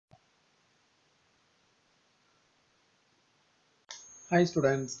Hi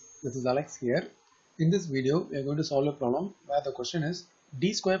students, this is Alex here. In this video, we are going to solve a problem where the question is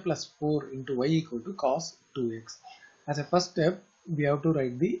d square plus 4 into y equal to cos 2x. As a first step, we have to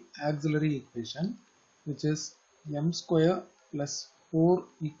write the auxiliary equation, which is m square plus 4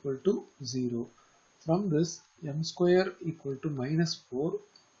 equal to 0. From this, m square equal to minus 4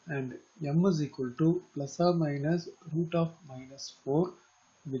 and m is equal to plus or minus root of minus 4,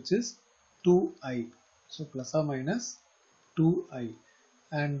 which is 2i. So plus or minus 2i,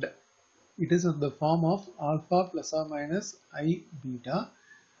 and it is in the form of alpha plus or minus I beta.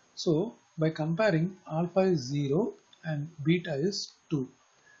 So by comparing, alpha is 0 and beta is 2.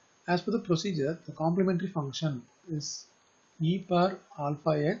 As per the procedure, the complementary function is e power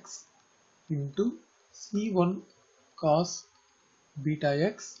alpha x into c1 cos beta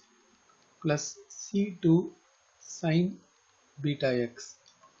x plus c2 sin beta x.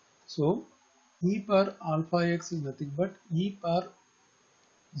 So e power alpha x is nothing but e power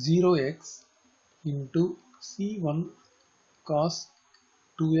 0x into c1 cos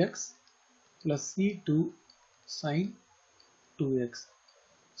 2x plus c2 sin 2x.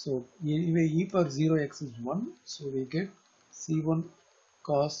 So anyway, e power 0x is 1, so we get c1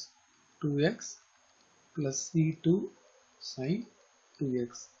 cos 2x plus c2 sin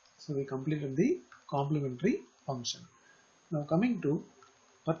 2x. So we completed the complementary function. Now coming to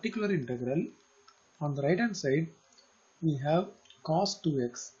particular integral, on the right hand side we have cos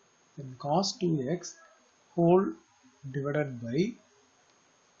 2x, then cos 2x whole divided by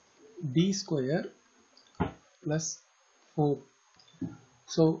d square plus 4.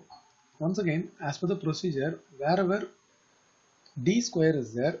 So once again, as per the procedure, wherever d square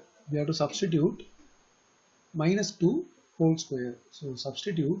is there, we have to substitute minus 2 whole square. So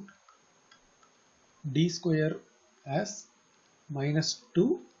substitute d square as minus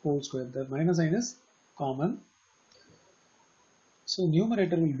 2 whole square. The minus sign is common. So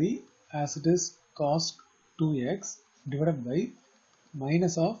numerator will be as it is cos 2x divided by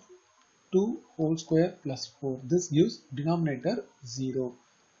minus of 2 whole square plus 4. This gives denominator 0.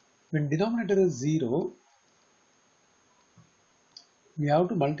 When denominator is 0, we have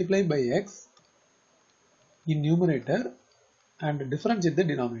to multiply by x in numerator and differentiate the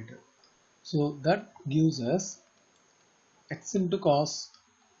denominator. So that gives us x into cos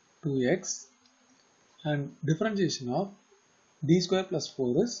 2x, and differentiation of d square plus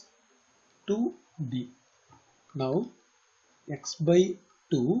 4 is 2d. Now x by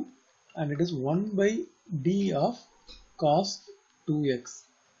 2, and it is 1 by d of cos 2x.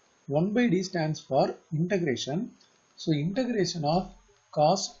 1 by d stands for integration. So integration of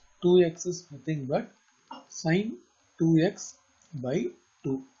cos 2x is nothing but sin 2x by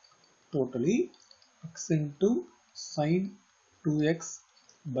 2. Totally x into sin 2x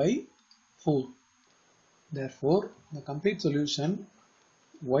by 4. Therefore, the complete solution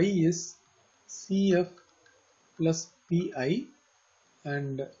y is CF plus PI,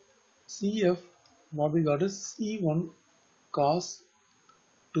 and CF what we got is C1 cos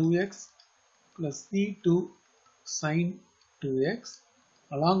 2x plus C2 sin 2x,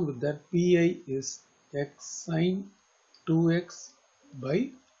 along with that PI is x sin 2x by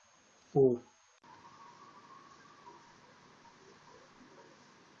 4.